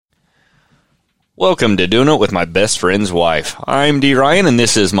Welcome to Doing It with My Best Friend's Wife. I'm D. Ryan, and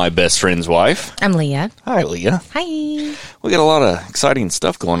this is my best friend's wife. I'm Leah. Hi, Leah. Hi. We got a lot of exciting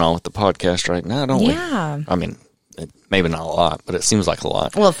stuff going on with the podcast right now, don't we? Yeah. I mean, maybe not a lot, but it seems like a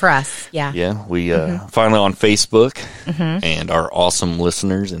lot. Well, for us, yeah. Yeah, we finally on Facebook, and our awesome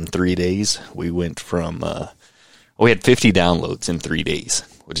listeners in 3 days, we went from, we had 50 downloads in 3 days.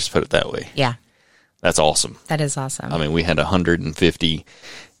 We'll just put it that way. Yeah. That's awesome. That is awesome. I mean, we had 150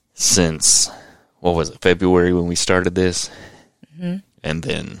 since, what was it, February when we started this? Mm-hmm. And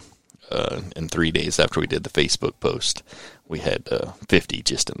then in 3 days after we did the Facebook post, we had 50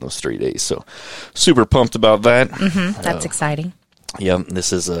 just in those 3 days. So super pumped about that. Mm-hmm. That's exciting. Yeah,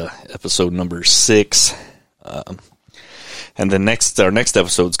 this is episode number 6. And the our next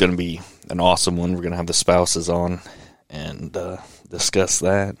episode is going to be an awesome one. We're going to have the spouses on and discuss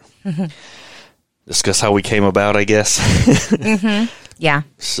that. Mm-hmm. Discuss how we came about, I guess. Mm-hmm. Yeah.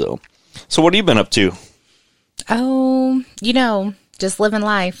 So what have you been up to? Oh, just living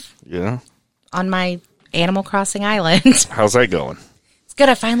life. Yeah. On my Animal Crossing island. How's that going? It's good.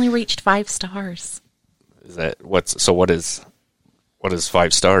 I finally reached 5 stars. Is that what is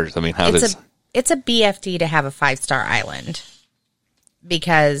 5 stars? I mean, It's a BFD to have a 5-star island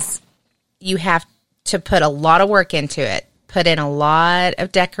because you have to put a lot of work into it. Put in a lot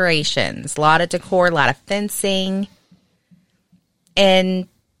of decorations, a lot of decor, a lot of fencing, and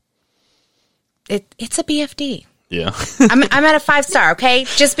it's a BFD. Yeah. I'm at a 5-star, okay?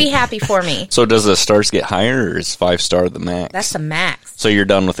 Just be happy for me. So does the stars get higher, or is 5-star the max? That's the max. So you're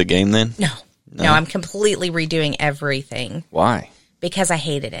done with the game then? No, I'm completely redoing everything. Why? Because I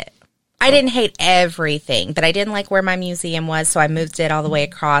hated it. I didn't hate everything, but I didn't like where my museum was, so I moved it all the way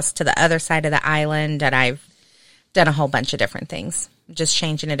across to the other side of the island, and I've done a whole bunch of different things, just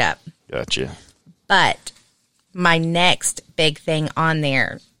changing it up. Gotcha. But my next big thing on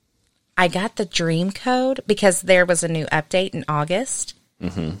there, I got the dream code because there was a new update in August.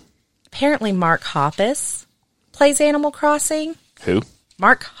 Mm-hmm. Apparently Mark Hoppus plays Animal Crossing. Who?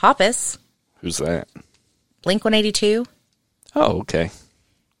 Mark Hoppus. Who's that? Blink-182. Oh, okay.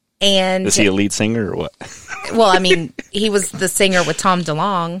 And is he a lead singer or what? Well, I mean, he was the singer with Tom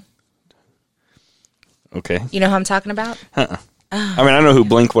DeLonge. Okay. You know who I'm talking about? Uh-uh. I mean, I know who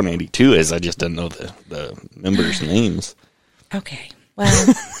Blink-182 is. I just didn't know the members' names. Okay.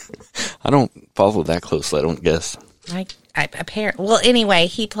 Well, I don't follow that closely, I don't guess. Well, anyway,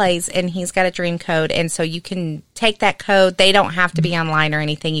 he plays, and he's got a dream code, and so you can take that code. They don't have to be online or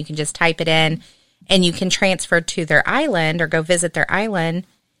anything. You can just type it in, and you can transfer to their island or go visit their island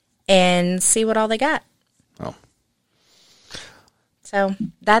and see what all they got. Oh. So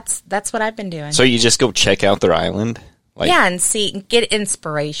that's what I've been doing. So you just go check out their island? Yeah, and get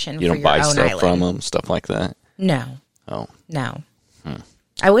inspiration for your own island. You don't buy stuff from them, stuff like that? No. Oh. No.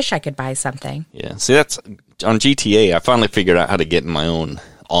 I wish I could buy something. Yeah. See, that's on GTA. I finally figured out how to get in my own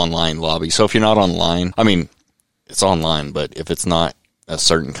online lobby. So if you're not online, I mean, it's online, but if it's not a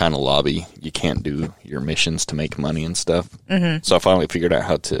certain kind of lobby, you can't do your missions to make money and stuff. Mm-hmm. So I finally figured out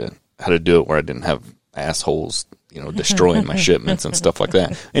how to do it where I didn't have assholes, destroying my shipments and stuff like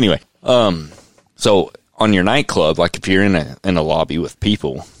that. Anyway, so on your nightclub, like if you're in a lobby with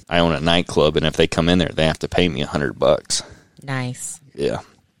people, I own a nightclub, and if they come in there, they have to pay me $100. Nice. Yeah.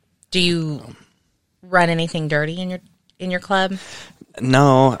 Do you run anything dirty in your club?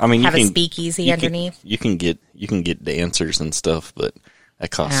 No, I mean have a speakeasy underneath. You can get dancers and stuff, but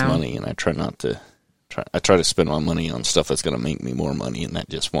that costs money, and I try not to. I try to spend my money on stuff that's going to make me more money, and that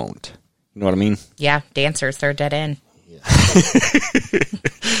just won't. You know what I mean? Yeah, dancers, they're dead end. Yeah.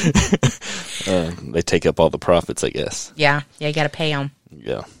 They take up all the profits, I guess. Yeah, you got to pay them.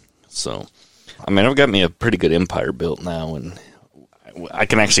 Yeah. So, I mean, I've got me a pretty good empire built now, and I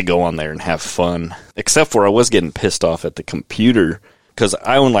can actually go on there and have fun. Except for I was getting pissed off at the computer because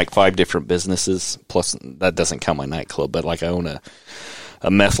I own like 5 different businesses. Plus, that doesn't count my nightclub, but like I own a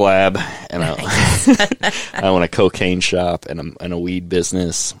meth lab, and I own a cocaine shop and a weed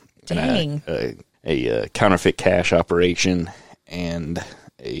business. Dang. And a counterfeit cash operation and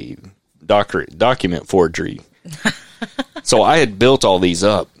a document forgery. So I had built all these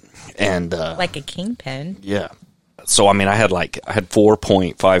up, and like a kingpin. Yeah. So I mean, I had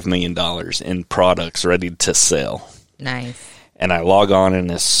 $4.5 million in products ready to sell. Nice. And I log on,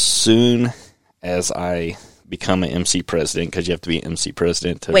 and as soon as I become an MC president, because you have to be an MC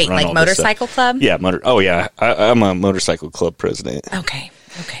president to run all motorcycle club? Yeah, I'm a motorcycle club president. Okay.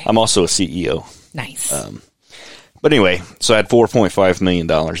 I'm also a CEO. Nice. But anyway, so I had $4.5 million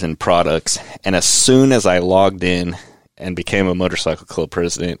in products, and as soon as I logged in and became a motorcycle club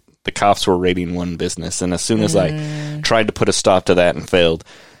president, the cops were raiding one business, and as soon as I tried to put a stop to that and failed,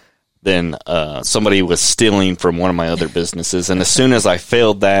 then somebody was stealing from one of my other businesses. And as soon as I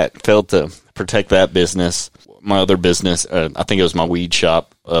failed to protect that business, my other business, I think it was my weed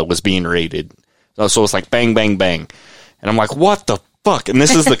shop, was being raided. So it's like bang, bang, bang. And I'm like, what the fuck? And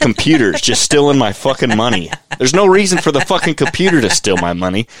this is the computers just stealing my fucking money. There's no reason for the fucking computer to steal my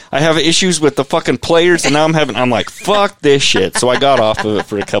money. I have issues with the fucking players, and now I'm like, fuck this shit. So I got off of it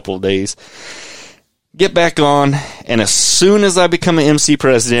for a couple of days. Get back on, and as soon as I become an MC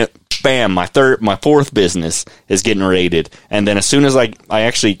president, bam, my fourth business is getting raided. And then as soon as I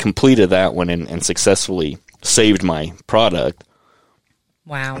actually completed that one and successfully saved my product.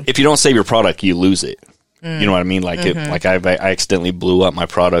 Wow. If you don't save your product, you lose it. You know what I mean? Like, I accidentally blew up my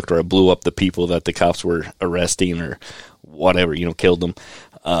product, or I blew up the people that the cops were arresting, or whatever, killed them.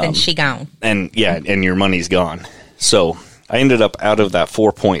 And she gone. And yeah, and your money's gone. So I ended up out of that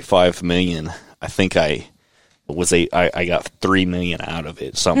 4.5 million. I think I got 3 million out of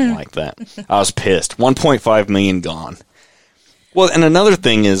it, something like that. I was pissed. 1.5 million gone. Well, and another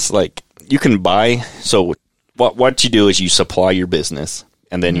thing is, like, you can buy. So what you do is you supply your business,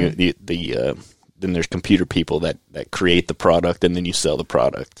 and then then there's computer people that create the product, and then you sell the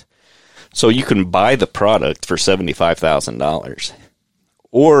product. So you can buy the product for $75,000,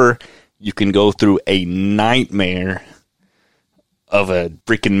 or you can go through a nightmare of a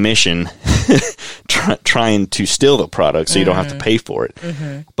freaking mission trying to steal the product so you don't have to pay for it.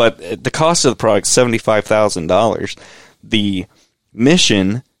 But the cost of the product is $75,000. The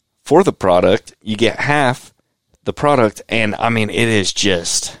mission for the product, you get half the product, and I mean, it is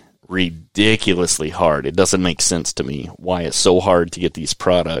just ridiculously hard. It doesn't make sense to me why it's so hard to get these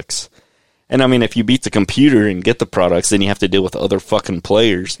products. And I mean, if you beat the computer and get the products, then you have to deal with other fucking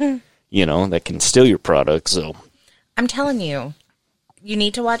players, that can steal your products. So I'm telling you, you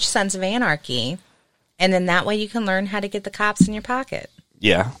need to watch Sons of Anarchy, and then that way you can learn how to get the cops in your pocket.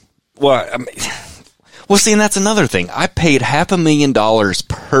 Yeah. Well, I mean, see, and that's another thing. I paid $500,000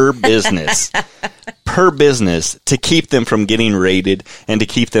 per business, to keep them from getting raided, and to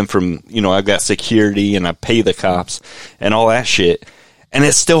keep them from, I've got security, and I pay the cops and all that shit. And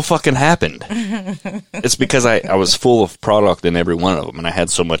it still fucking happened. It's because I was full of product in every one of them, and I had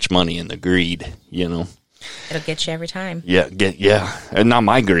so much money in the greed, It'll get you every time. Yeah. And not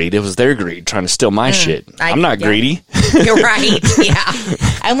my greed. It was their greed trying to steal my shit. I'm not greedy. You're right. Yeah.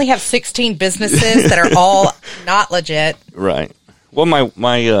 I only have 16 businesses that are all not legit. Right. Well, my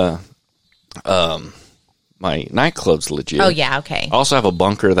nightclub's legit. Oh, yeah. Okay. I also have a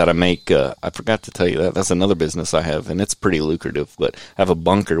bunker that I make. I forgot to tell you that. That's another business I have, and it's pretty lucrative. But I have a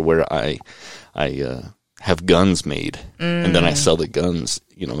bunker where I have guns made, and then I sell the guns,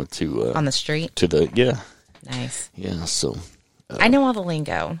 to on the street. Nice. Yeah. So I know all the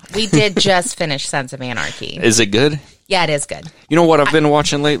lingo. We did just finish Sons of Anarchy. Is it good? Yeah, it is good. You know what I've been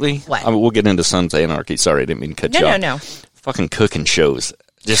watching lately? What? We'll get into Sons of Anarchy. Sorry, I didn't mean to cut you off. No. Fucking cooking shows.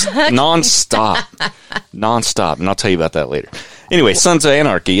 Just nonstop. And I'll tell you about that later. Anyway, Sons of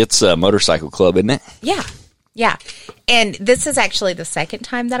Anarchy, it's a motorcycle club, isn't it? Yeah. And this is actually the second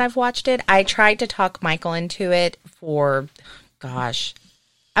time that I've watched it. I tried to talk Michael into it for, I'm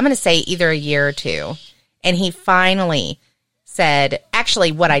going to say either a year or two. And he finally said,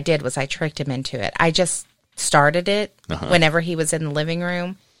 actually, what I did was I tricked him into it. I just started it whenever he was in the living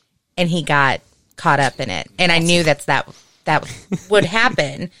room, and he got caught up in it. And I knew that would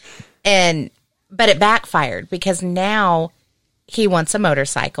happen. But it backfired, because now he wants a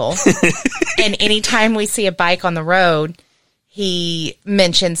motorcycle. And anytime we see a bike on the road, he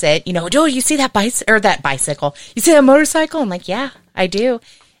mentions it. Oh, you see that bicycle? You see that motorcycle? I'm like, yeah, I do.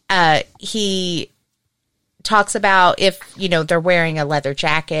 He talks about if, they're wearing a leather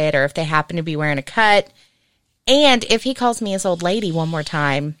jacket, or if they happen to be wearing a cut. And if he calls me his old lady one more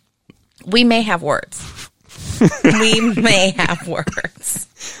time, we may have words. We may have words.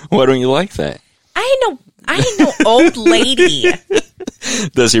 Why don't you like that? I ain't no old lady.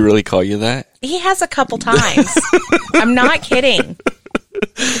 Does he really call you that? He has a couple times. I'm not kidding.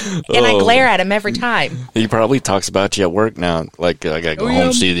 And I glare at him every time. He probably talks about you at work now. Like, I gotta go home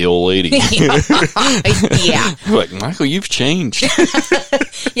and see the old lady. Yeah. Like, Michael, you've changed.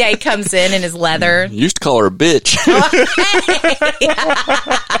 Yeah, he comes in his leather. You used to call her a bitch.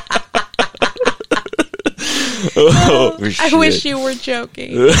 I wish you were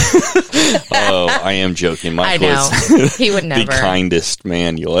joking. I am joking. Michael I know. is he would never. the kindest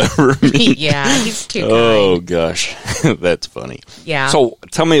man you'll ever meet. Yeah, he's too kind. Oh, gosh. That's funny. Yeah. So,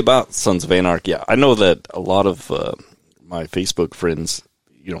 tell me about Sons of Anarchy. I know that a lot of my Facebook friends,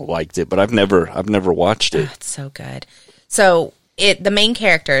 liked it, but I've never watched it. Oh, it's so good. So, the main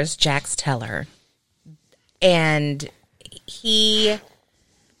character is Jax Teller, and he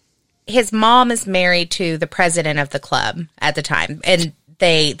his mom is married to the president of the club at the time, and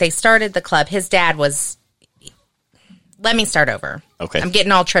they started the club. His dad was. Let me start over. Okay. I'm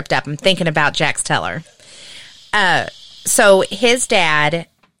getting all tripped up. I'm thinking about Jax Teller. So his dad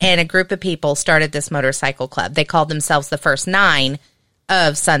and a group of people started this motorcycle club. They called themselves the First Nine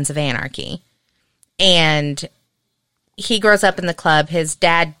of Sons of Anarchy. And he grows up in the club. His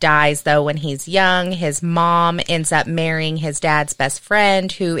dad dies, though, when he's young. His mom ends up marrying his dad's best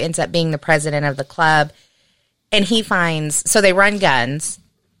friend, who ends up being the president of the club. And he finds, so they run guns.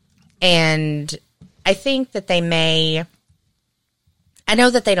 And I think that they may, I know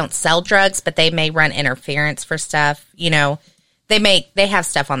that they don't sell drugs, but they may run interference for stuff. You know, they have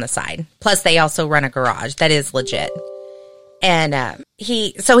stuff on the side. Plus, they also run a garage that is legit. And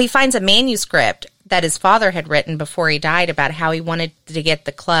he finds a manuscript that his father had written before he died about how he wanted to get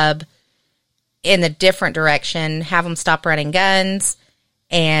the club in a different direction, have them stop running guns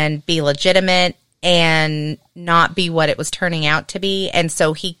and be legitimate and not be what it was turning out to be. And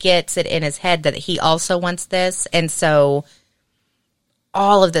so he gets it in his head that he also wants this. And so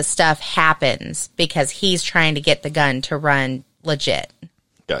all of this stuff happens because he's trying to get the gun to run legit.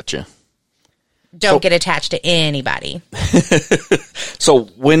 Gotcha. Don't get attached to anybody. So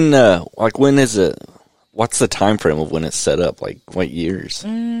when is it? What's the time frame of when it's set up? Like what years?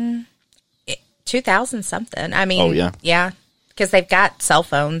 2000 something. I mean, oh yeah, yeah, because they've got cell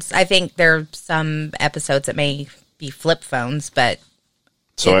phones. I think there are some episodes that may be flip phones, but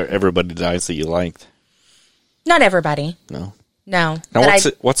so everybody dies that you liked. Not everybody. No. Now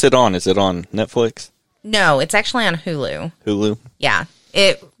what's it on? Is it on Netflix? No, it's actually on Hulu. Hulu. Yeah,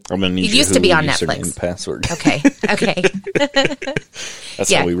 I'm gonna need it used to be on Netflix. And password. Okay.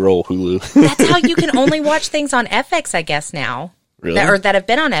 That's how we roll Hulu. That's how you can only watch things on FX, I guess, now. Really? Or that have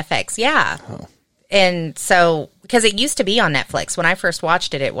been on FX, yeah. Oh. And so, because it used to be on Netflix. When I first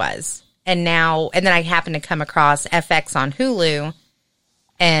watched it, it was. And then I happened to come across FX on Hulu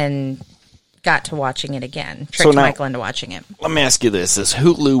and got to watching it again. Tricked Michael into watching it. Let me ask you this. Is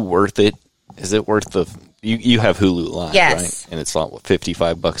Hulu worth it? Is it worth the... You have Hulu Live, yes. Right? And it's like, what,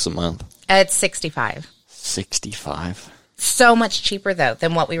 $55 a month? It's $65. $65? So much cheaper, though,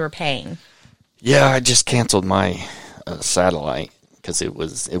 than what we were paying. Yeah, I just canceled my satellite because it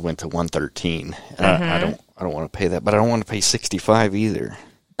went to $113. And I don't want to pay that, but I don't want to pay $65 either.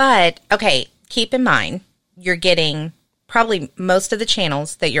 But, okay, keep in mind, you're getting probably most of the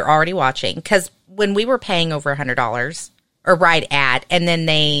channels that you're already watching. Because when we were paying over $100, or right at, and then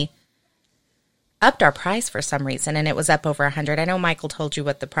they upped our price for some reason, and it was up over $100. I know Michael told you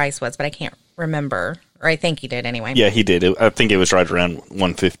what the price was, but I can't remember. Or I think he did anyway. Yeah, he did. I think it was right around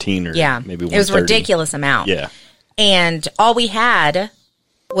 $115 or maybe $130. It was a ridiculous amount. Yeah. And all we had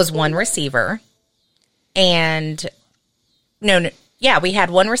was one receiver. And we had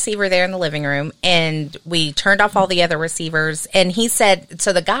one receiver there in the living room, and we turned off all the other receivers. And he said,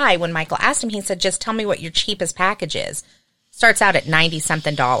 so the guy, when Michael asked him, he said, just tell me what your cheapest package is. Starts out at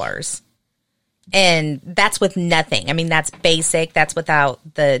 $90-something. And that's with nothing. I mean, that's basic. That's without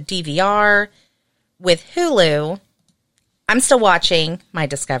the DVR. With Hulu, I'm still watching my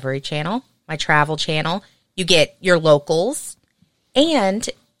Discovery Channel, my Travel Channel. You get your locals, and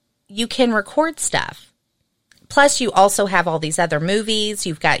you can record stuff. Plus, you also have all these other movies.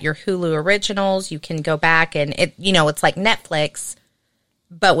 You've got your Hulu originals. You can go back and it's like Netflix,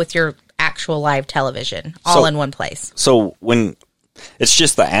 but with your actual live television all in one place. So when it's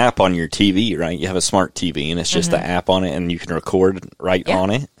just the app on your TV, right? You have a smart TV, and it's just the app on it, and you can record on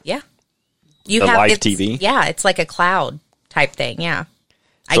it. Yeah, live TV. Yeah, it's like a cloud type thing. Yeah,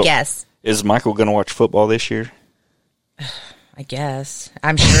 so I guess. Is Michael going to watch football this year? I guess.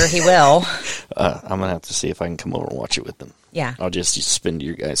 I'm sure he will. I'm going to have to see if I can come over and watch it with them. Yeah. I'll just spend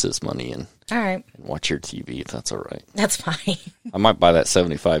your guys' money and all right, and watch your TV if that's all right. That's fine. I might buy that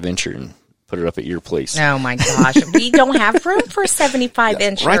 75-incher and put it up at your place. Oh, my gosh. We don't have room for a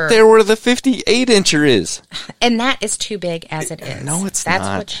 75-incher. Right there where the 58-incher is. And that is too big as it is. No, it's not.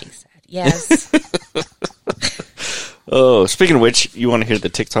 That's what she said. Yes. Oh, speaking of which, you want to hear the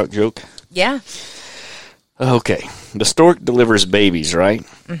TikTok joke? Yeah. Okay. The stork delivers babies, right?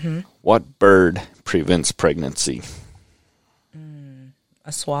 Mm-hmm. What bird prevents pregnancy?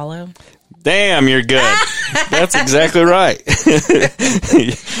 A swallow? Damn, you're good. That's exactly right.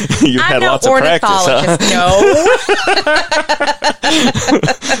 You've had lots of practice, huh? No.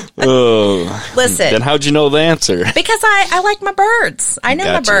 Oh. Listen. Then how'd you know the answer? Because I like my birds. I know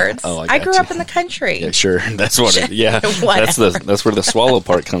my birds. Oh, I grew up in the country. Yeah, sure. That's what it, yeah. that's where the swallow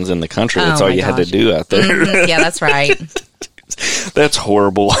part comes in the country. That's all you had to do out there. Yeah, that's right. That's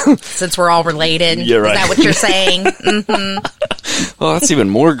horrible. Since we're all related. You're right. Is that what you're saying? Mm-hmm. Well, that's even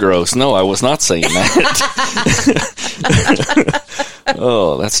more gross. No, I was not saying that.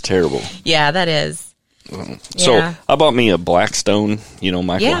 Oh, that's terrible. Yeah, that is. So Yeah. I bought me a Blackstone. You know,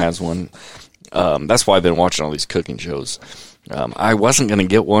 Michael Yeah. has one. That's why I've been watching all these cooking shows. I wasn't going to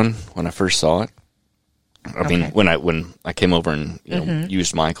get one when I first saw it. I mean, when I came over and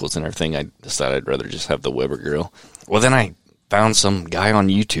used Michael's and everything, I decided I'd rather just have the Weber grill. Well, then I found some guy on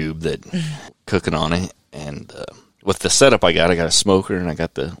YouTube that cooking on it, and with the setup I got a smoker and I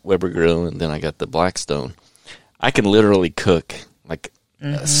got the Weber grill, and then I got the Blackstone. I can literally cook like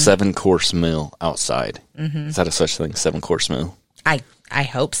a 7-course meal outside. Is that a such thing? 7-course meal? I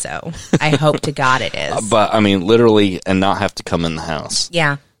hope so. I hope to God it is. But I mean, literally, and not have to come in the house.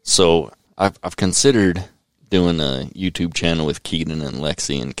 Yeah. So I've considered doing a YouTube channel with Keaton and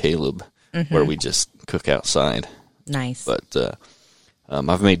Lexi and Caleb where we just cook outside. Nice. But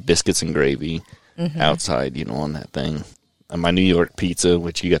I've made biscuits and gravy outside, on that thing. And my New York pizza,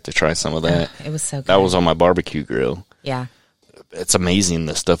 which you got to try some of that. It was so good. That was on my barbecue grill. Yeah. It's amazing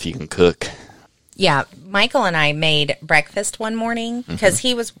the stuff you can cook. Yeah. Michael and I made breakfast one morning because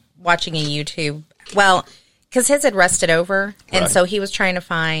he was watching a YouTube. Well, because his had rusted over. And Right. so he was trying to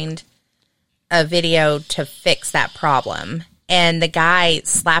find a video to fix that problem. And the guy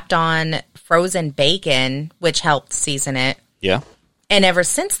slapped on frozen bacon, which helped season it. Yeah. And ever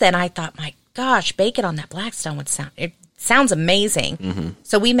since then, I thought, my gosh, bacon on that Blackstone sounds amazing.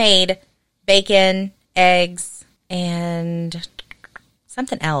 So we made bacon, eggs, and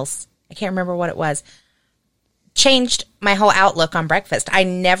something else. I can't remember what it was. Changed my whole outlook on breakfast. I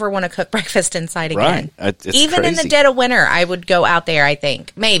never want to cook breakfast inside again. Right. It's Even in the crazy. dead of winter, I would go out there, I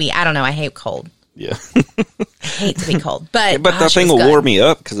think. Maybe. I don't know. I hate cold. Yeah. I hate to be cold. But, But that gosh, thing it was will good. warm me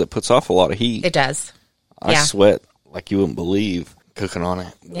up because it puts off a lot of heat. It does. I yeah. sweat like you wouldn't believe cooking on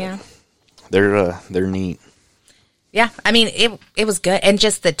it. Yeah. They're neat. Yeah, I mean, it was good. And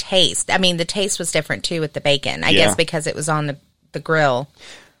just the taste. I mean, the taste was different, too, with the bacon. I Yeah. guess because it was on the grill.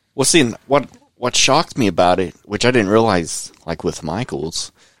 Well, see, what shocked me about it, which I didn't realize, like with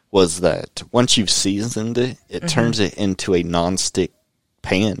Michael's, was that once you've seasoned it, it turns it into a nonstick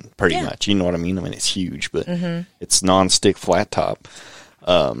pan, pretty Yeah. much. You know what I mean? I mean, it's huge, but it's nonstick flat top.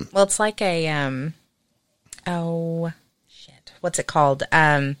 Well, it's like a, what's it called?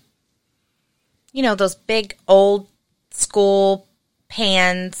 Those big old school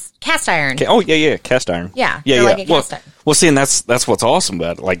pans, cast iron. Oh, yeah, cast iron. Yeah, yeah, they're yeah. like a cast iron. Well, see, and that's what's awesome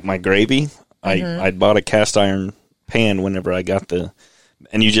about it. Like my gravy, I bought a cast iron pan whenever I got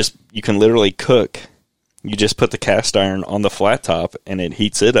and you can literally cook. You just put the cast iron on the flat top, and it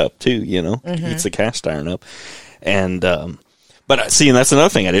heats it up too. Heats the cast iron up, and but see, and that's another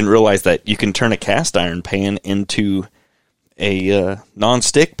thing I didn't realize, that you can turn a cast iron pan into a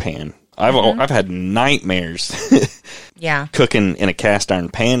non-stick pan. I've had nightmares Yeah. cooking in a cast iron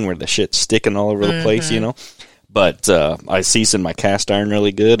pan where the shit's sticking all over the place, But I seasoned my cast iron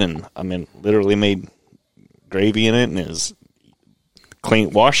really good, and literally made gravy in it, and it was clean.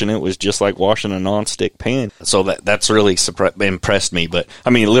 Washing it was just like washing a non-stick pan. So that's really impressed me. But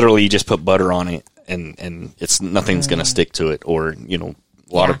literally, you just put butter on it, and it's nothing's going to stick to it, or a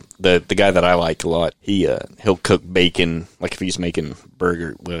lot of the guy that I like a lot, he'll cook bacon, like if he's making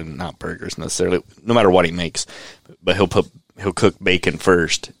not burgers necessarily, no matter what he makes, but he'll cook bacon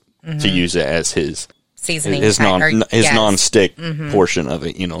first to use it as his Seasoning. non-stick portion of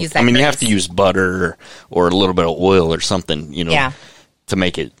it. Use that you have grease. to use butter or a little bit of oil or something, to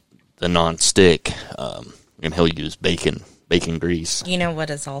make it the non-stick. And he'll use bacon grease. You know what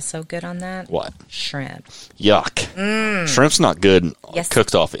is also good on that? What? Shrimp. Yuck. Shrimp's not good Yes.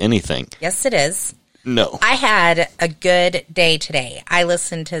 cooked off anything. Yes, it is. No. I had a good day today. I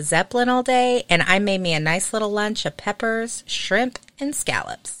listened to Zeppelin all day, and I made me a nice little lunch of peppers, shrimp, and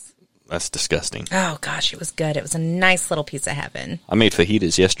scallops. That's disgusting. Oh, gosh, it was good. It was a nice little piece of heaven. I made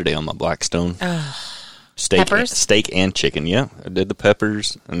fajitas yesterday on my Blackstone. Peppers? Steak and chicken, yeah. I did the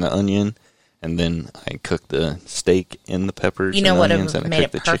peppers and the onion, and then I cooked the steak in the peppers You know and what onions, would've and I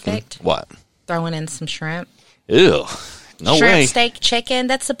made cooked it the chicken. perfect? What? Throwing in some shrimp. Ew. No shrimp, way. steak, chicken.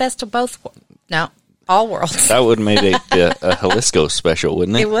 That's the best of both. No, all worlds. That would have made a Jalisco special,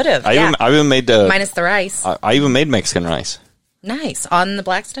 wouldn't it? It would've, I yeah. even made Minus the rice. I even made Mexican rice. Nice. On the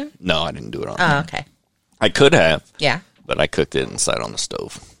Blackstone? No, I didn't do it on. Oh, okay. I could have, Yeah. but I cooked it inside on the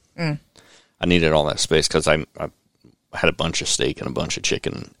stove. I needed all that space because I had a bunch of steak and a bunch of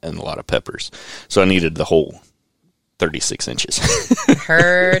chicken and a lot of peppers, so I needed the whole 36 inches.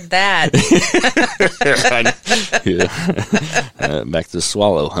 Heard that. Yeah. Back to the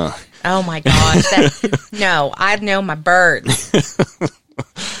swallow, huh? Oh my gosh. No, I know my birds.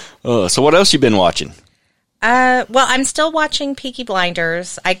 So what else you been watching? Well, I'm still watching Peaky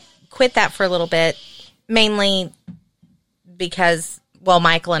Blinders. I quit that for a little bit, mainly because, well,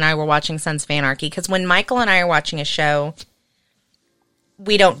 Michael and I were watching Sons of Anarchy. Because when Michael and I are watching a show,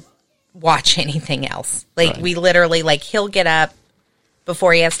 we don't watch anything else. Like, Right. we literally, like, he'll get up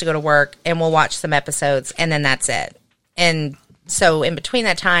before he has to go to work, and we'll watch some episodes, and then that's it. And so in between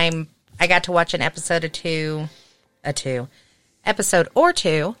that time, I got to watch an episode or two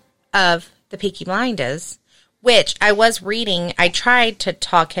of the Peaky Blinders, which I was reading. I tried to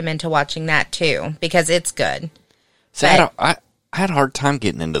talk him into watching that too, because it's good. See, I had a hard time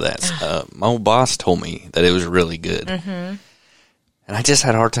getting into that. My old boss told me that it was really good. Mm-hmm. And I just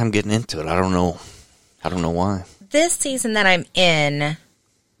had a hard time getting into it. I don't know why. This season that I'm in,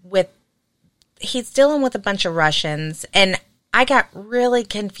 he's dealing with a bunch of Russians, and I got really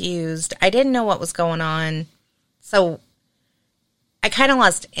confused. I didn't know what was going on. So I kind of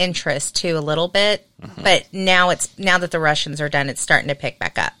lost interest too a little bit, but now that the Russians are done, it's starting to pick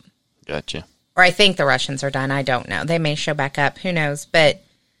back up. Gotcha. Or I think the Russians are done. I don't know. They may show back up. Who knows? But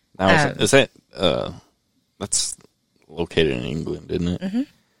Now, is that that's located in England, isn't it? Mm-hmm.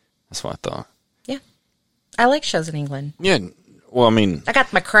 That's what I thought. yeah, I like shows in England. Yeah. Well, I mean, I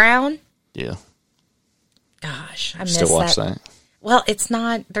got My Crown. yeah. Gosh, I miss Still watch that. Well, it's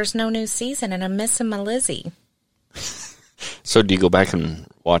not. There's no new season, and I'm missing my Lizzie. So, do you go back and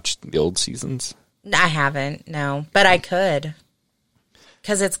watch the old seasons? I haven't, no, but I could,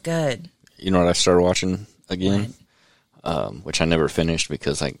 because it's good. You know what I started watching again? Which I never finished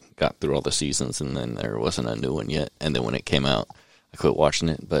because I got through all the seasons and then there wasn't a new one yet. And then when it came out, I quit watching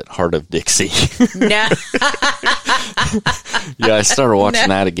it. But Heart of Dixie. No. Yeah, I started watching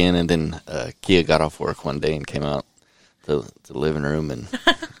that again. And then Kia got off work one day and came out to the living room. And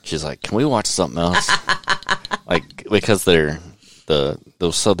she's like, can we watch something else? Like, because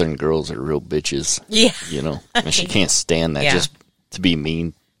those Southern girls are real bitches. Yeah. You know, and she can't stand that Yeah. just to be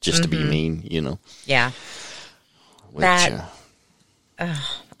mean. Just to be mean, you know. Yeah. Which,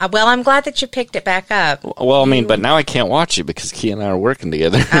 Well, I'm glad that you picked it back up. well, I mean, but now I can't watch it because Kia and I are working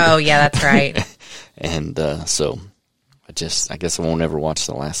together. Oh, yeah, that's right. And so I guess I won't ever watch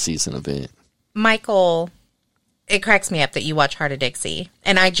the last season of it. Michael, it cracks me up that you watch Heart of Dixie.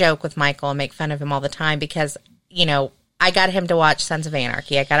 And I joke with Michael and make fun of him all the time because, you know, I got him to watch Sons of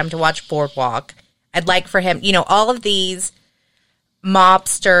Anarchy. I got him to watch Boardwalk. I'd like for him, you know, all of these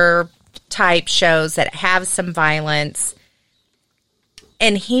mobster type shows that have some violence.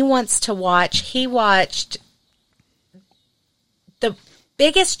 And he watched the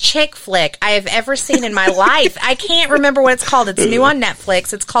biggest chick flick I have ever seen in my life. I can't remember what it's called. It's new on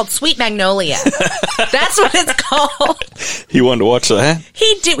Netflix. It's called Sweet Magnolia. That's what it's called. He wanted to watch that?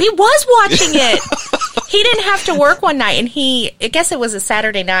 He was watching it. He didn't have to work one night, and I guess it was a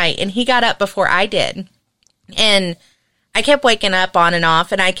Saturday night, and he got up before I did. And I kept waking up on and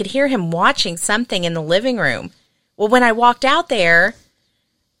off, and I could hear him watching something in the living room. Well, when I walked out there,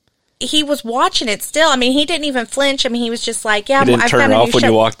 he was watching it still. I mean, he didn't even flinch. I mean, he was just like, yeah, He didn't turn it off when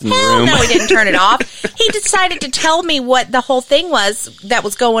you walked in the room? No, he didn't turn it off. He decided to tell me what the whole thing was that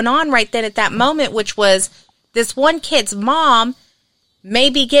was going on right then at that moment, which was this one kid's mom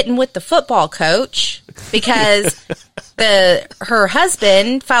may be getting with the football coach because her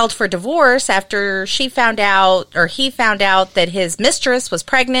husband filed for divorce after he found out that his mistress was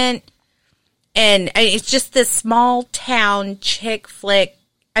pregnant. And it's just this small town chick flick.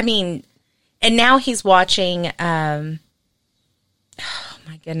 I mean, and now he's watching, oh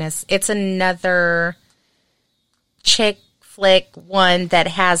my goodness, it's another chick flick one that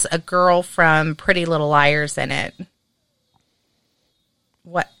has a girl from Pretty Little Liars in it.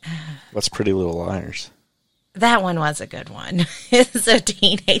 What's Pretty Little Liars? That one was a good one. It's a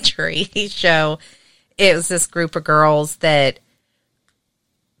teenager show. It was this group of girls that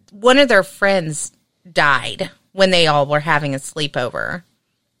one of their friends died when they all were having a sleepover.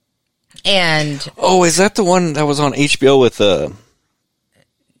 And oh, is that the one that was on HBO with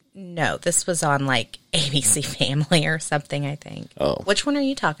no, this was on like ABC Family or something, I think. Oh. Which one are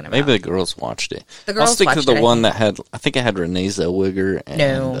you talking about? Maybe the girls watched it. The girls I was thinking watched of the it, one that had, I think it had Renee Zellweger and,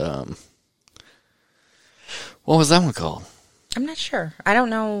 No. What was that one called? I'm not sure. I don't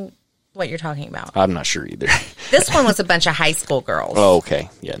know what you're talking about. I'm not sure either. This one was a bunch of high school girls. Oh, okay.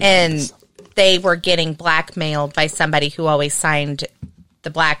 Yeah. No, And they were getting blackmailed by somebody who always signed the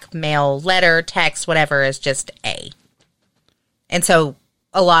blackmail letter, text, whatever, as just A. And so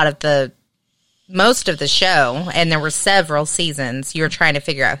most of the show, and there were several seasons, you're trying to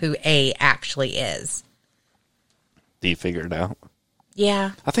figure out who A actually is. do you figure it out?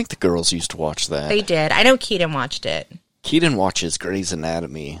 Yeah, I think the girls used to watch that. they did. I know Keaton watched it. Keaton watches Grey's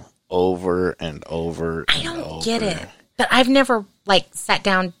Anatomy over and over I and don't over. get it. But I've never, sat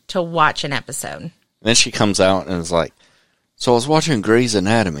down to watch an episode. And then she comes out and is like, so I was watching Grey's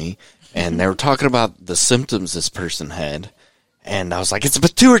Anatomy, and they were talking about the symptoms this person had, and I was like, it's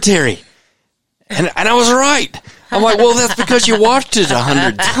pituitary. And I was right. I'm like, well, that's because you watched it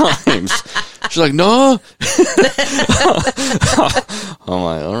 100 times. She's like, no. I'm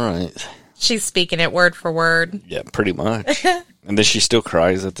like, all right. She's speaking it word for word. Yeah, pretty much. And then she still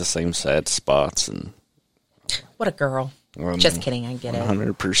cries at the same sad spots. And What a girl. Just kidding. I get it.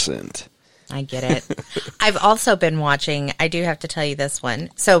 100%. I get it. I've also been watching, I do have to tell you this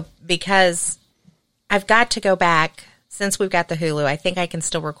one. So, because I've got to go back, since we've got the Hulu, I think I can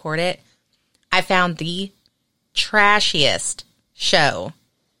still record it. I found the trashiest show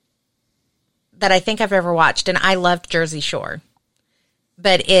that I think I've ever watched, and I loved Jersey Shore.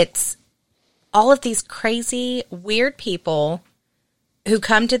 But it's all of these crazy, weird people who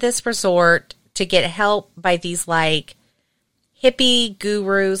come to this resort to get help by these, hippie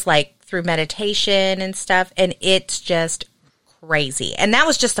gurus, through meditation and stuff, and it's just crazy. And that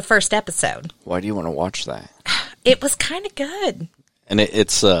was just the first episode. Why do you want to watch that? It was kind of good. And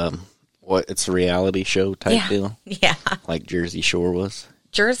it's it's a reality show type deal? Yeah. Like Jersey Shore was?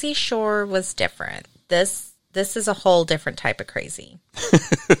 Jersey Shore was different. This is a whole different type of crazy.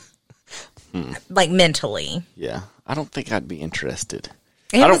 Mentally. Yeah. I don't think I'd be interested.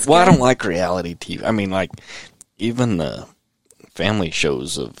 It was I don't good. like reality TV. I mean, even the family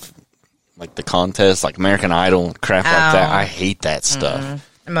shows of the contest, like American Idol, crap like that. I hate that stuff.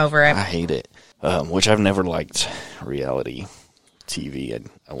 I'm over it. I hate it. Which I've never liked reality TV.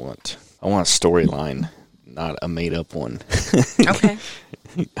 I want a storyline, not a made up one. Okay.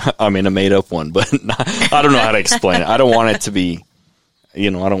 I mean, a made up one, but I don't know how to explain it. I don't want it to be, I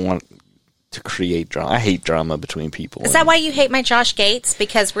don't want to create drama. I hate drama between people. Is that why you hate my Josh Gates?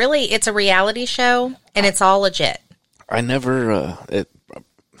 Because really, it's a reality show, and it's all legit. I never,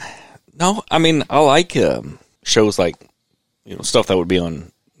 no, I mean, I like shows like, stuff that would be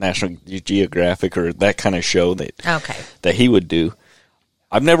on National Geographic or that kind of show that he would do.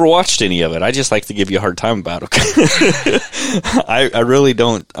 I've never watched any of it. I just like to give you a hard time about it. I really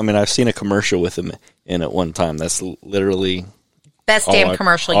don't. I mean, I've seen a commercial with him in it one time. That's literally best damn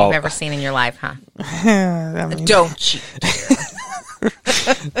commercial you've ever seen in your life, huh? Don't you?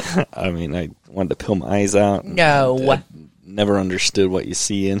 I mean, I wanted to peel my eyes out. No. I never understood what you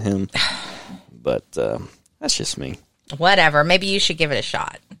see in him. But that's just me. Whatever. Maybe you should give it a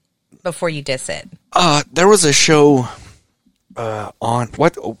shot before you diss it. There was a show on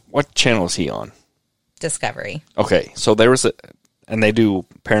what channel is he on? Discovery. Okay, so there was and they do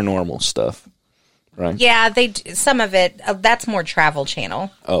paranormal stuff, right? Yeah, they do, some of it. That's more Travel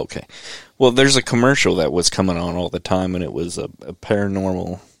Channel. Oh, okay. Well, there's a commercial that was coming on all the time, and it was a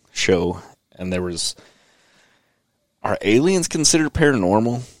paranormal show, and there was. Are aliens considered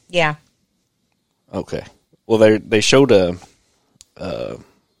paranormal? Yeah. Okay. Well, they showed a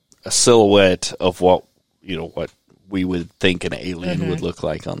silhouette of what we would think an alien would look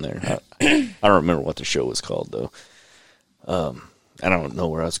like on there. I don't remember what the show was called though. I don't know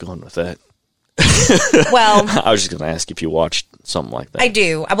where I was going with that. Well, I was just going to ask if you watched something like that. I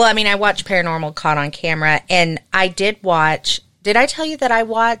do. Well, I mean, I watched Paranormal Caught on Camera, and I did watch. Did I tell you that I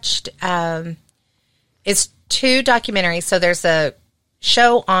watched? It's 2 documentaries. So there's a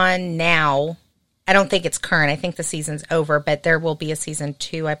show on now. I don't think it's current. I think the season's over, but there will be a season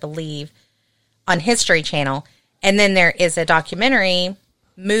 2, I believe, on History Channel. And then there is a documentary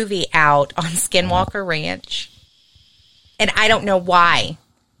movie out on Skinwalker Ranch. And I don't know why,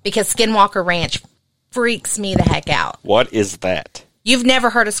 because Skinwalker Ranch freaks me the heck out. What is that? You've never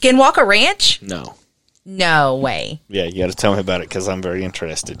heard of Skinwalker Ranch? No. No way. Yeah, you got to tell me about it because I'm very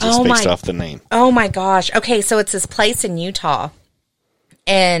interested just based off the name. Oh my gosh. Okay, so it's this place in Utah.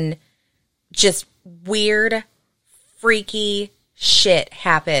 And just weird, freaky shit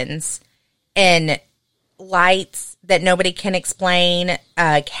happens. And lights that nobody can explain,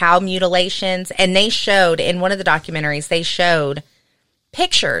 cow mutilations. And they showed, in one of the documentaries, they showed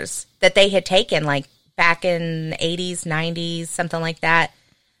pictures that they had taken, back in the 80s, 90s, something like that,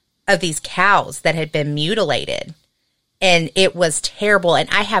 of these cows that had been mutilated. And it was terrible. And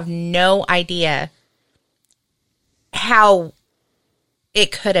I have no idea how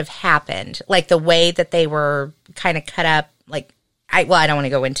it could have happened. The way that they were kind of cut up. I don't want to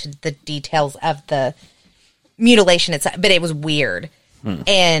go into the details of the mutilation itself, but it was weird.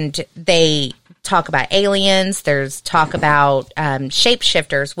 And they talk about aliens. There's talk about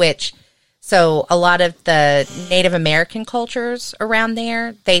shapeshifters, which So a lot of the Native American cultures around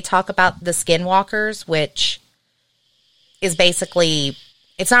there, they talk about the skinwalkers, which is basically,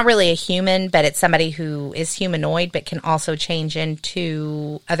 it's not really a human, but it's somebody who is humanoid but can also change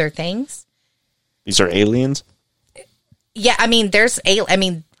into other things. These are aliens? Yeah, I mean,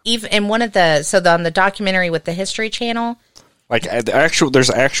 even in one of the, on the documentary with the History Channel. Like,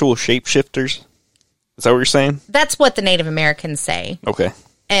 there's actual shapeshifters? Is that what you're saying? That's what the Native Americans say. Okay.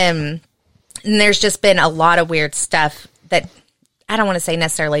 And there's just been a lot of weird stuff that I don't want to say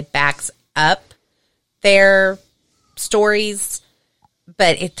necessarily backs up their stories,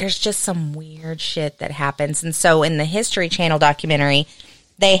 but there's just some weird shit that happens. And so in the History Channel documentary,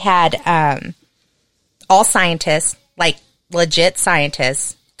 they had all scientists, like legit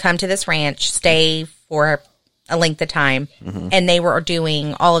scientists, come to this ranch, stay for a length of time, and they were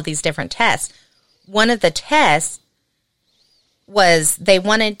doing all of these different tests. One of the tests was they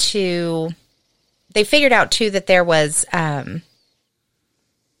figured out too that there was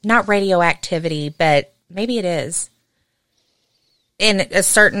not radioactivity, but maybe it is, in a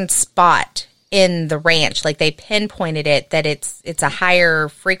certain spot in the ranch. Like they pinpointed it that it's a higher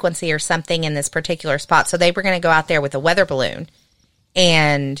frequency or something in this particular spot. So they were going to go out there with a weather balloon,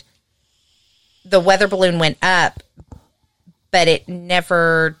 and the weather balloon went up, but it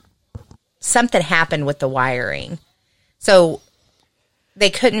never, something happened with the wiring. So they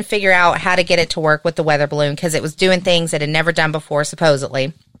couldn't figure out how to get it to work with the weather balloon because it was doing things it had never done before,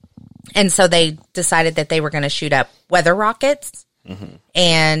 supposedly. And so they decided that they were going to shoot up weather rockets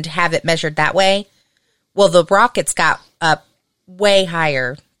and have it measured that way. Well, the rockets got up way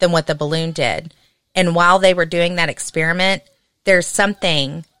higher than what the balloon did. And while they were doing that experiment, there's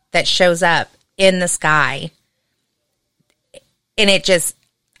something that shows up in the sky. And it just,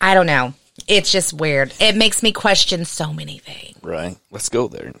 I don't know. It's just weird. It makes me question so many things. Right. Let's go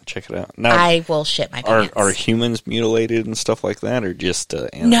there and check it out. Now, I will shit my pants. Are humans mutilated and stuff like that, or just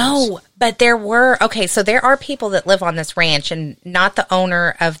animals? No, but there are people that live on this ranch, and not the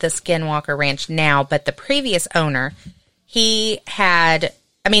owner of the Skinwalker Ranch now, but the previous owner. He had,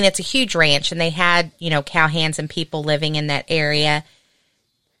 I mean, it's a huge ranch, and they had, cowhands and people living in that area.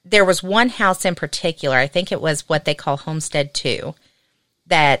 There was one house in particular, I think it was what they call Homestead 2,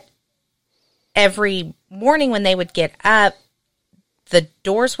 that every morning when they would get up, the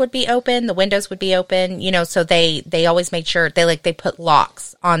doors would be open, the windows would be open, so they always made sure they put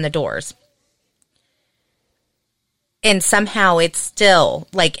locks on the doors. And somehow it's still,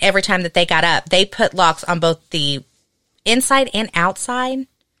 like, every time that they got up, they put locks on both the inside and outside.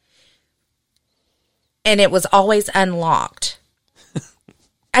 And it was always unlocked.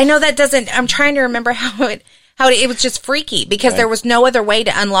 I know that doesn't, I'm trying to remember how it was just freaky because there was no other way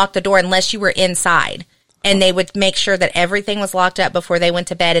to unlock the door unless you were inside. And they would make sure that everything was locked up before they went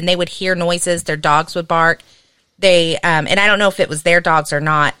to bed, and they would hear noises. Their dogs would bark. And I don't know if it was their dogs or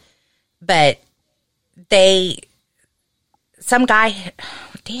not, but some guy,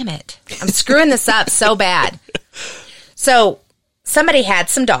 damn it, I'm screwing this up so bad. So somebody had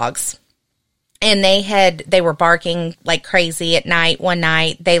some dogs, and they were barking like crazy at night. One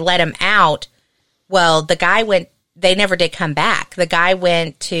night they let him out. Well, the guy they never did come back. The guy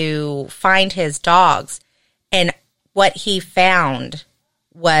went to find his dogs, and what he found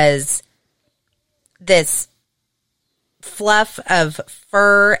was this fluff of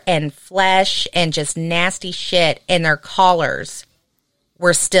fur and flesh and just nasty shit, and their collars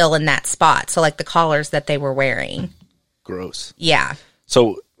were still in that spot. So, like the collars that they were wearing. Gross. Yeah.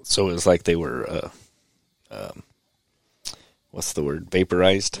 So it was like they were, what's the word?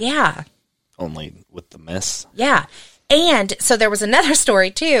 Vaporized? Yeah. Only with the mess. Yeah. And so there was another story,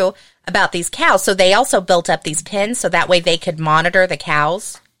 too, about these cows. So they also built up these pens so that way they could monitor the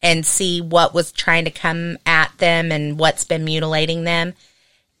cows and see what was trying to come at them and what's been mutilating them.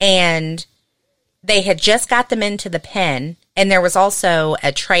 And they had just got them into the pen, and there was also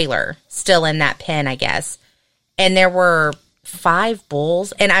a trailer still in that pen, I guess. And there were 5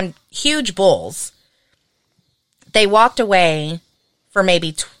 bulls, and huge bulls. They walked away for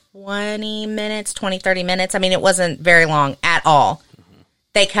maybe 20 minutes, 30 minutes. I mean, it wasn't very long at all.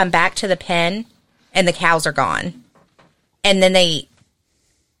 They come back to the pen, and the cows are gone. And then they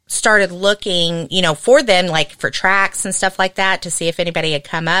started looking, for them, like for tracks and stuff like that, to see if anybody had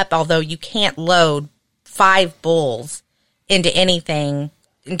come up, although you can't load 5 bulls into anything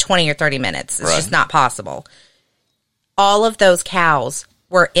in 20 or 30 minutes. It's just not possible. All of those cows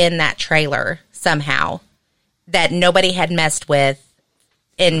were in that trailer somehow that nobody had messed with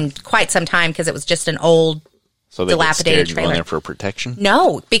in quite some time because it was just an old, so they dilapidated get trailer. There for protection?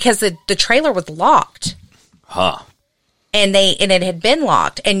 No, because the trailer was locked. Huh. and it had been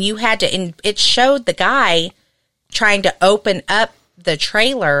locked, and you had to, and it showed the guy trying to open up the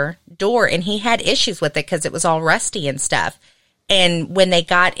trailer door, and he had issues with it because it was all rusty and stuff. And when they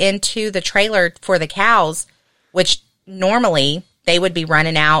got into the trailer for the cows, which normally they would be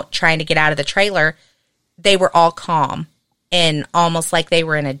running out trying to get out of the trailer, they were all calm and almost like they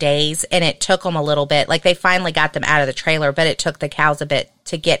were in a daze. And it took them a little bit. Like, they finally got them out of the trailer, but it took the cows a bit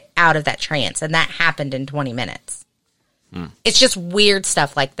to get out of that trance. And that happened in 20 minutes. It's just weird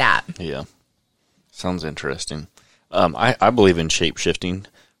stuff like that. Yeah. Sounds interesting. I believe in shape-shifting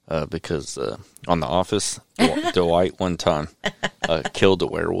because on The Office, Dwight one time killed a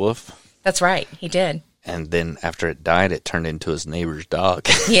werewolf. That's right. He did. And then after it died, it turned into his neighbor's dog.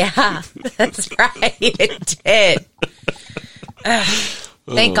 Yeah, that's right. It did.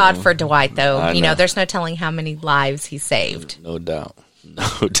 Thank God for Dwight, though. I know. There's no telling how many lives he saved. No doubt. No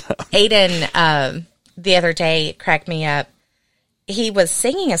doubt. Aiden, the other day, cracked me up. He was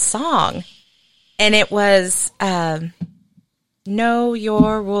singing a song, and it was, know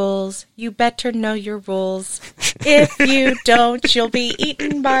your rules. You better know your rules. If you don't, you'll be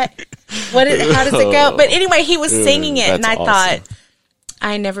eaten by... how does it go? But anyway, he was singing it, and I thought,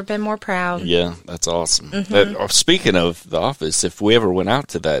 I never been more proud. Yeah, that's awesome. Speaking of The Office, if we ever went out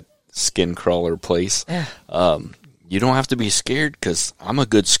to that skin crawler place, you don't have to be scared because I'm a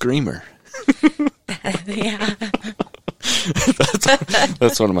good screamer. Yeah.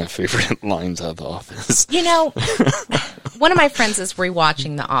 That's one of my favorite lines out of The Office. One of my friends is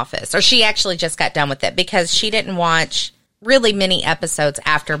rewatching The Office, or she actually just got done with it because she didn't watch really many episodes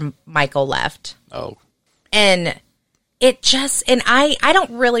after Michael left. Oh. And I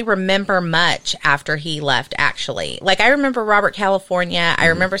don't really remember much after he left, actually. Like, I remember Robert California. I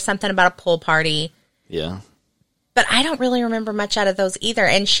remember something about a pool party. Yeah. But I don't really remember much out of those either.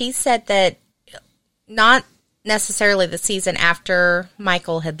 And she said that not necessarily the season after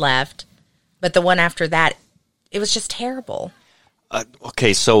Michael had left, but the one after that, it was just terrible.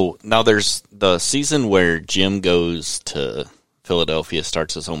 Okay, so now there's the season where Jim goes to Philadelphia,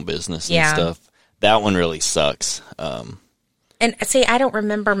 starts his own business and stuff. That one really sucks. And see, I don't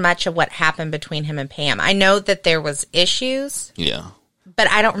remember much of what happened between him and Pam. I know that there was issues. Yeah. But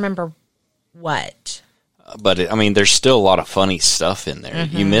I don't remember what. But there's still a lot of funny stuff in there.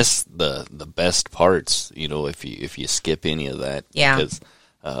 You miss the best parts, if you skip any of that. Yeah. Because,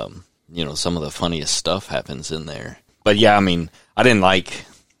 some of the funniest stuff happens in there. But yeah, I didn't like,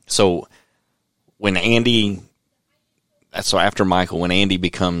 so when after Michael, when Andy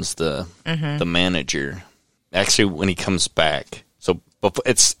becomes the manager, actually when he comes back, I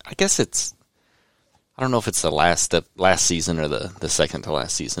don't know if it's the last season or the second to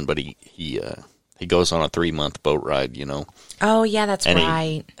last season, but he goes on a 3-month boat ride, Oh yeah, that's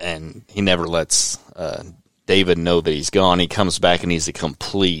right. And he never lets David know that he's gone. He comes back and he's a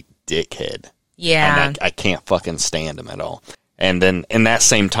complete dickhead. Yeah. And I can't fucking stand him at all. And then in that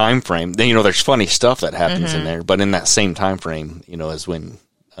same time frame, then there's funny stuff that happens in there. But in that same time frame, is when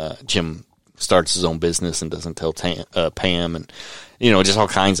Jim starts his own business and doesn't tell Pam, and just all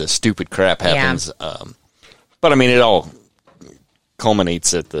kinds of stupid crap happens. Yeah. But it all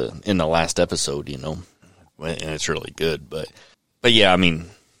culminates in the last episode, and it's really good. But yeah, you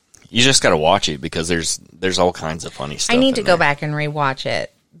just got to watch it because there's all kinds of funny stuff. I need to go back and rewatch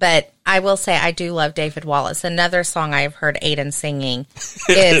it. But I will say I do love David Wallace. Another song I have heard Aiden singing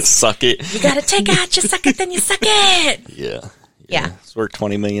is Suck It. You gotta take out, you suck it, then you suck it. Yeah. It's worth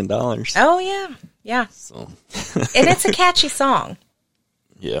 $20 million. Oh, yeah. Yeah. So. And it's a catchy song.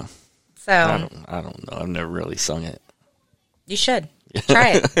 Yeah. So. I don't know. I've never really sung it. You should.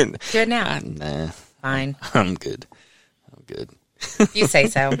 Try it. Do it now. Nah. Fine. I'm good. You say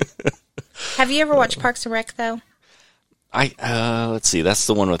so. Have you ever watched Parks and Rec, though? Let's see. That's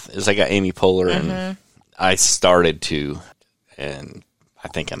the one with, I got Amy Poehler, and I started to, and I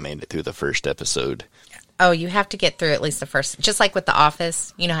think I made it through the first episode. Oh, you have to get through at least the first, just like with The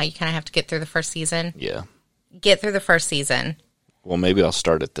Office. You know how you kind of have to get through the first season? Yeah. Get through the first season. Well, maybe I'll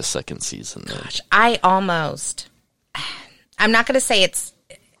start at the second season then. Gosh, I'm not going to say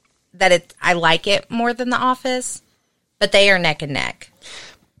I like it more than The Office, but they are neck and neck.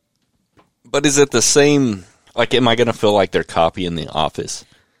 But is it the same? Like, am I going to feel like they're copying The Office?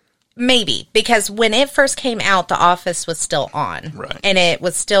 Maybe, because when it first came out, The Office was still on. Right. And it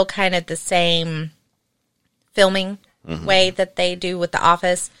was still kind of the same filming way that they do with The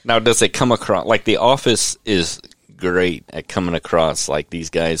Office. Now, does it come across, like, The Office is great at coming across like these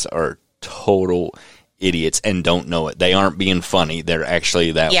guys are total idiots and don't know it. They aren't being funny. They're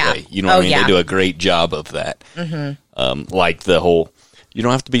actually that way. You know what I mean? Yeah. They do a great job of that. Like the whole you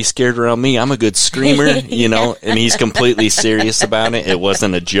don't have to be scared around me. I'm a good screamer, you know, and he's completely serious about it. It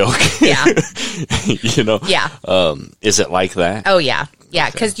wasn't a joke. Yeah. You know? Yeah. Is it like that? Oh, yeah. Yeah,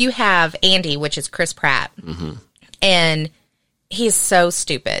 because you have Andy, which is Chris Pratt, and he's so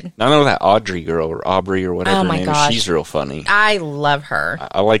stupid. I know that Audrey girl, or Aubrey, or whatever Oh, her my name gosh. is. She's real funny. I love her.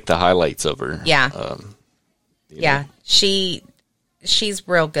 I like the highlights of her. Yeah. Yeah. She's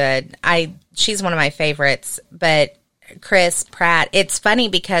real good. She's one of my favorites, but Chris Pratt, it's funny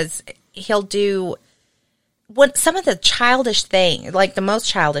because he'll do some of the childish thing, like the most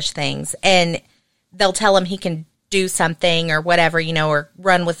childish things, and they'll tell him he can do something or whatever, you know, or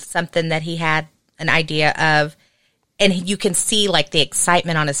run with something that he had an idea of, and you can see like the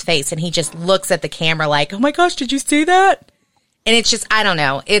excitement on his face, and he just looks at the camera like, oh my gosh, did you see that? And it's just, I don't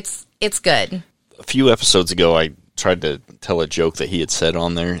know, it's good. A few episodes ago, I tried to tell a joke that he had said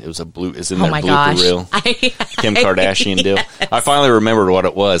on there. It was in their blooper gosh. reel. Kim Kardashian deal. I finally remembered what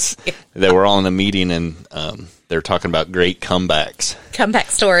it was. They were all in a meeting, and they were talking about great comebacks.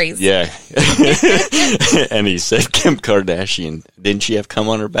 Comeback stories. Yeah. And he said, Kim Kardashian, didn't she have cum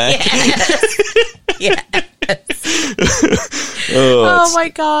on her back? Yes. Oh my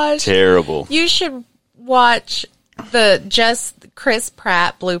gosh. Terrible. You should watch the just Chris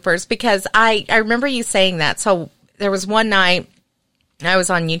Pratt bloopers, because I remember you saying that. So there was one night I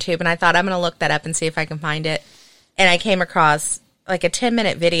was on YouTube and I thought, I'm going to look that up and see if I can find it. And I came across like a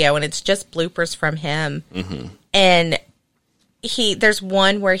 10-minute video, and it's just bloopers from him. And there's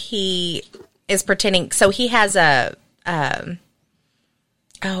one where he is pretending. So he has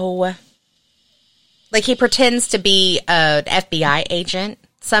like he pretends to be an FBI agent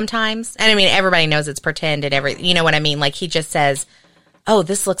sometimes. And I mean, everybody knows it's pretend and you know what I mean? Like he just says, oh,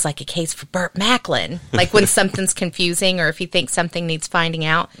 this looks like a case for Burt Macklin. Like when something's confusing or if he thinks something needs finding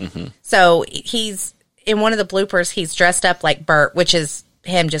out. So he's, in one of the bloopers, he's dressed up like Burt, which is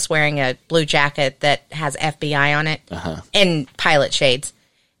him just wearing a blue jacket that has FBI on it and pilot shades.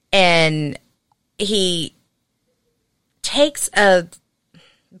 And he takes a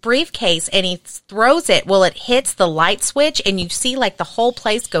briefcase and he throws it. Well, it hits the light switch and you see like the whole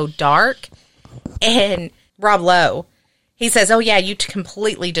place go dark. And Rob Lowe, he says, oh yeah, you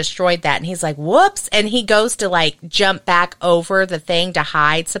completely destroyed that. And he's like, whoops. And he goes to like jump back over the thing to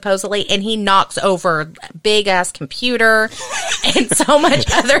hide supposedly. And he knocks over a big ass computer and so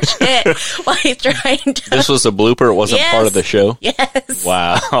much other shit while he's trying to. This was a blooper. It wasn't part of the show. Yes.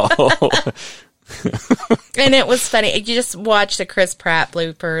 Wow. And it was funny. You just watch the Chris Pratt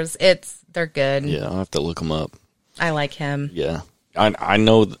bloopers. They're good. Yeah, I'll have to look them up. I like him. Yeah. I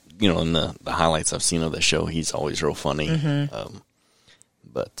know, you know, in the highlights I've seen of the show, he's always real funny.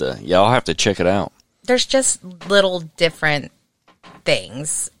 But yeah, I'll have to check it out. There's just little different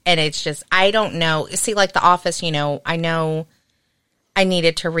things. And it's just, I don't know. See, like The Office, you know I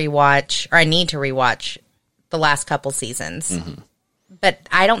need to rewatch the last couple seasons. But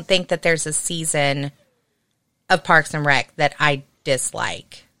I don't think that there's a season of Parks and Rec that I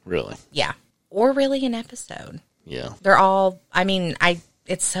dislike. Really? Yeah. Or really an episode. Yeah. They're all, I mean,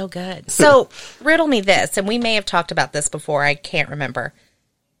 it's so good. So, riddle me this, and we may have talked about this before, I can't remember.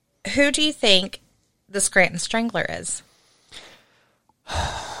 Who do you think the Scranton Strangler is?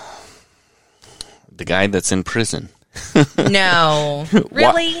 The guy that's in prison. No.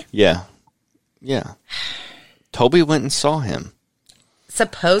 Really? Yeah. Yeah. Toby went and saw him.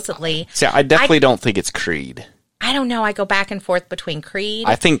 Supposedly. See, I definitely don't think it's Creed. I don't know. I go back and forth between Creed.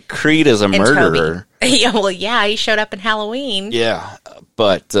 I think Creed is a murderer. Yeah, well, yeah, he showed up in Halloween. Yeah,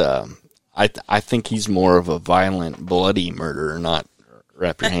 but I think he's more of a violent, bloody murderer, not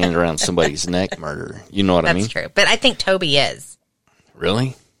wrap your hand around somebody's neck murderer. You know what I mean? That's true. But I think Toby is.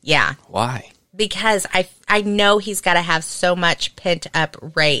 Really? Yeah. Why? Because I know he's got to have so much pent up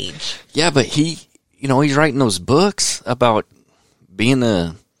rage. Yeah, but he's writing those books about being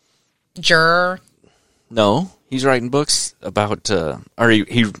a juror. No, he's writing books about the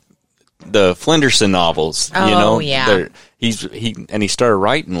Flenderson novels. Oh, yeah. He started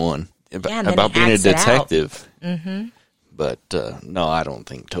writing one about being a detective. But no, I don't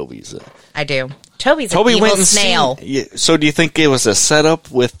think Toby's I do. Toby went and snail. So do you think it was a setup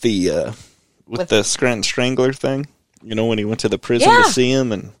with the the Scranton Strangler thing? You know, when he went to the prison to see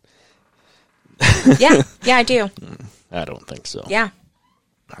him and. Yeah, I do. I don't think so. Yeah.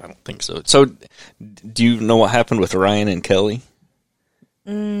 I don't think so. So, do you know what happened with Ryan and Kelly?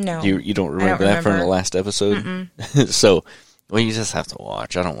 No. You don't remember that from the last episode? So, well, you just have to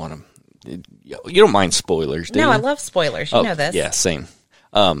watch. I don't want to. You don't mind spoilers, do you? No, I love spoilers. You know this. Yeah, same.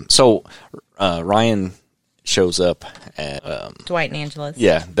 So, Ryan shows up at Dwight and Angela's.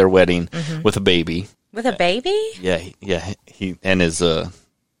 Yeah, their wedding with a baby. With a baby? Yeah. He and his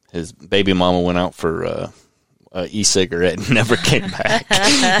baby mama went out for e-cigarette and never came back.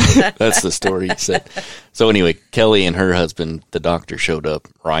 That's the story he said. So anyway, Kelly and her husband, the doctor, showed up.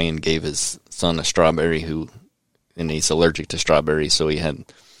 Ryan gave his son a strawberry, and he's allergic to strawberries, so he had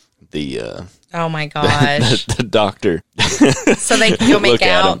the oh my gosh, the doctor. So they could go make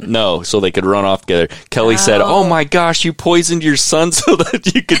out? No, so they could run off together. Kelly said, "Oh my gosh, you poisoned your son so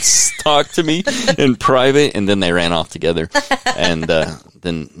that you could talk to me in private," and then they ran off together. And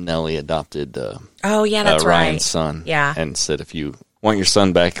then Nellie adopted that's Ryan's right. son. Yeah. And said, if you want your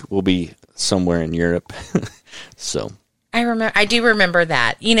son back, we'll be somewhere in Europe. So I do remember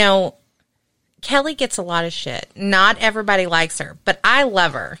that. You know, Kelly gets a lot of shit. Not everybody likes her, but I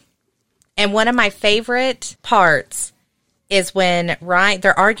love her. And one of my favorite parts is when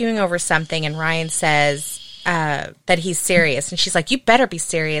they're arguing over something and Ryan says that he's serious. And she's like, you better be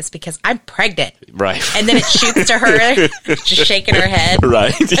serious because I'm pregnant. Right. And then it shoots to her, just shaking her head.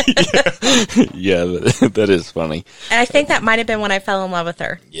 Right. Yeah, that is funny. And I think that might have been when I fell in love with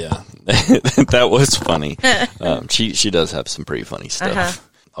her. Yeah, that was funny. She does have some pretty funny stuff. Uh-huh.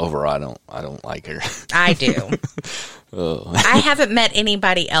 Overall, I don't like her. I do. I haven't met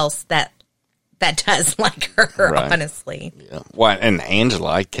anybody else that does like her, right. Honestly. Yeah. Well, and Angela,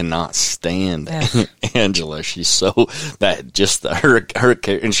 I cannot stand Angela. She's so her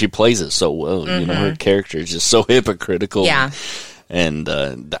and she plays it so well. Mm-hmm. You know, her character is just so hypocritical. Yeah. And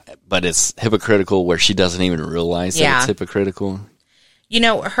but it's hypocritical where she doesn't even realize that it's hypocritical. You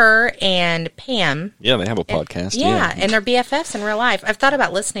know, her and Pam. Yeah, they have a podcast. Yeah, and they're BFFs in real life. I've thought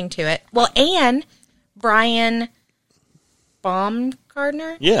about listening to it. Well, and Brian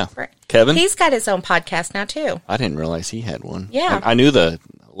Baumgartner. Yeah, Kevin. He's got his own podcast now too. I didn't realize he had one. Yeah, I knew the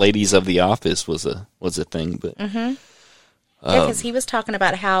Ladies of the Office was a thing, but yeah, because he was talking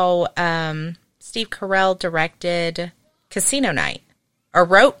about how Steve Carell directed Casino Night or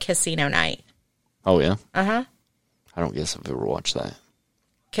wrote Casino Night. Oh yeah. I don't guess I've ever watched that.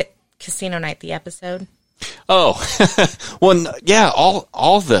 Casino Night, the episode. Oh, well, yeah.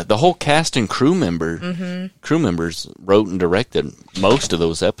 All the whole cast and crew members wrote and directed most of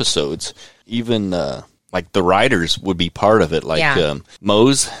those episodes. Even like the writers would be part of it. Like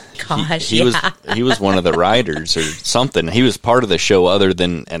Mose, gosh, he was one of the writers or something. He was part of the show other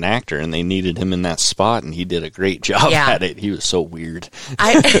than an actor, and they needed him in that spot, and he did a great job at it. He was so weird.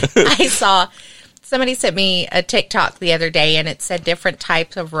 I saw. Somebody sent me a TikTok the other day, and it said different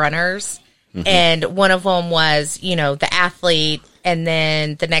types of runners. Mm-hmm. And one of them was, you know, the athlete, and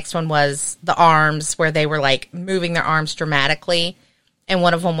then the next one was the arms, where they were, like, moving their arms dramatically. And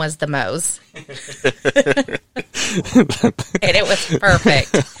one of them was the Mose. And it was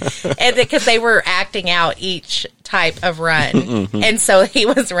perfect. And because they were acting out each type of run. Mm-hmm. And so he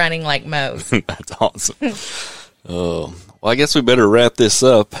was running like Mose. That's awesome. Oh, well, I guess we better wrap this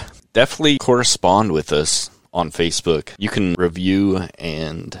up. Definitely correspond with us on Facebook. You can review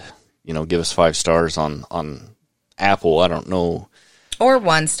and, you know, give us 5 stars on Apple. I don't know. Or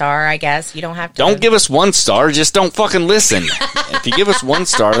 1 star, I guess. You don't have to. Don't give us 1 star. Just don't fucking listen. If you give us 1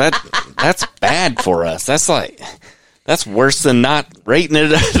 star, that's bad for us. That's worse than not rating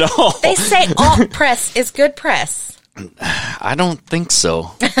it at all. They say alt press is good press. I don't think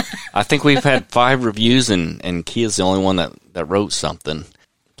so. I think we've had 5 reviews, and Kia's the only one that wrote something.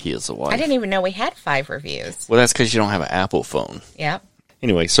 Kia's the wife. I didn't even know we had 5 reviews. Well, that's because you don't have an Apple phone. Yep.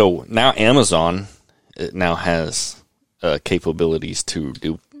 Anyway, so now Amazon now has capabilities to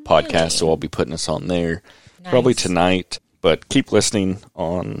do podcasts, so I'll be putting us on there probably tonight. But keep listening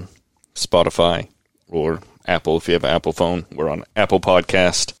on Spotify or Apple. If you have an Apple phone, we're on Apple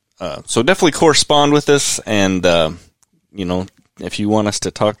Podcast. So definitely correspond with us, and you know, if you want us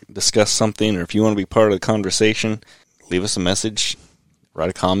to discuss something, or if you want to be part of the conversation, leave us a message. Write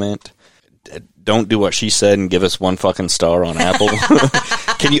a comment. Don't do what she said and give us 1 fucking star on Apple.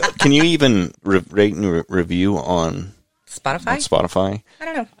 Can you even rate and review on Spotify? I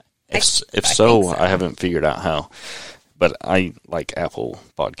don't know. If so, so. I haven't figured out how. But I like Apple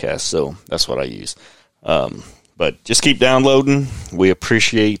Podcasts, so that's what I use. But just keep downloading. We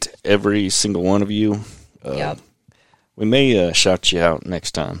appreciate every single one of you. Yep. We may shout you out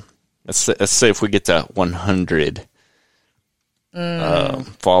next time. Let's say if we get to 100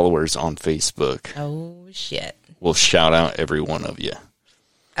 followers on Facebook. Oh, shit. We'll shout out every one of you.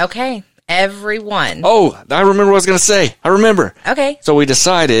 Okay. Everyone. Oh, I remember what I was going to say. I remember. Okay. So we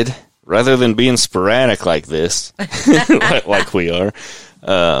decided, rather than being sporadic like this, like we are,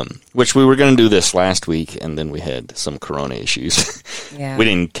 which we were going to do this last week, and then we had some corona issues. Yeah. We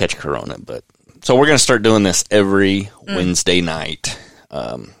didn't catch corona, but... So we're going to start doing this every Wednesday night.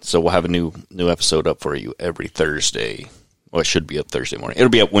 So we'll have a new episode up for you every Thursday. Well, it should be up Thursday morning. It'll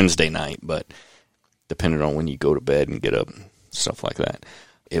be up Wednesday night, but depending on when you go to bed and get up and stuff like that,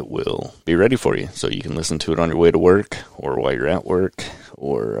 it will be ready for you. So you can listen to it on your way to work or while you're at work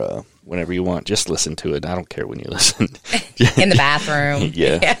or whenever you want. Just listen to it. I don't care when you listen. In the bathroom.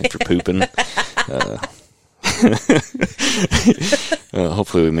 Yeah, if you're pooping.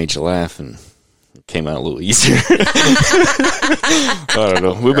 Hopefully we made you laugh and it came out a little easier. I don't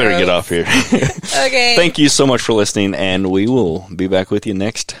know. We better get off here. Okay. Thank you so much for listening, and we will be back with you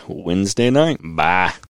next Wednesday night. Bye.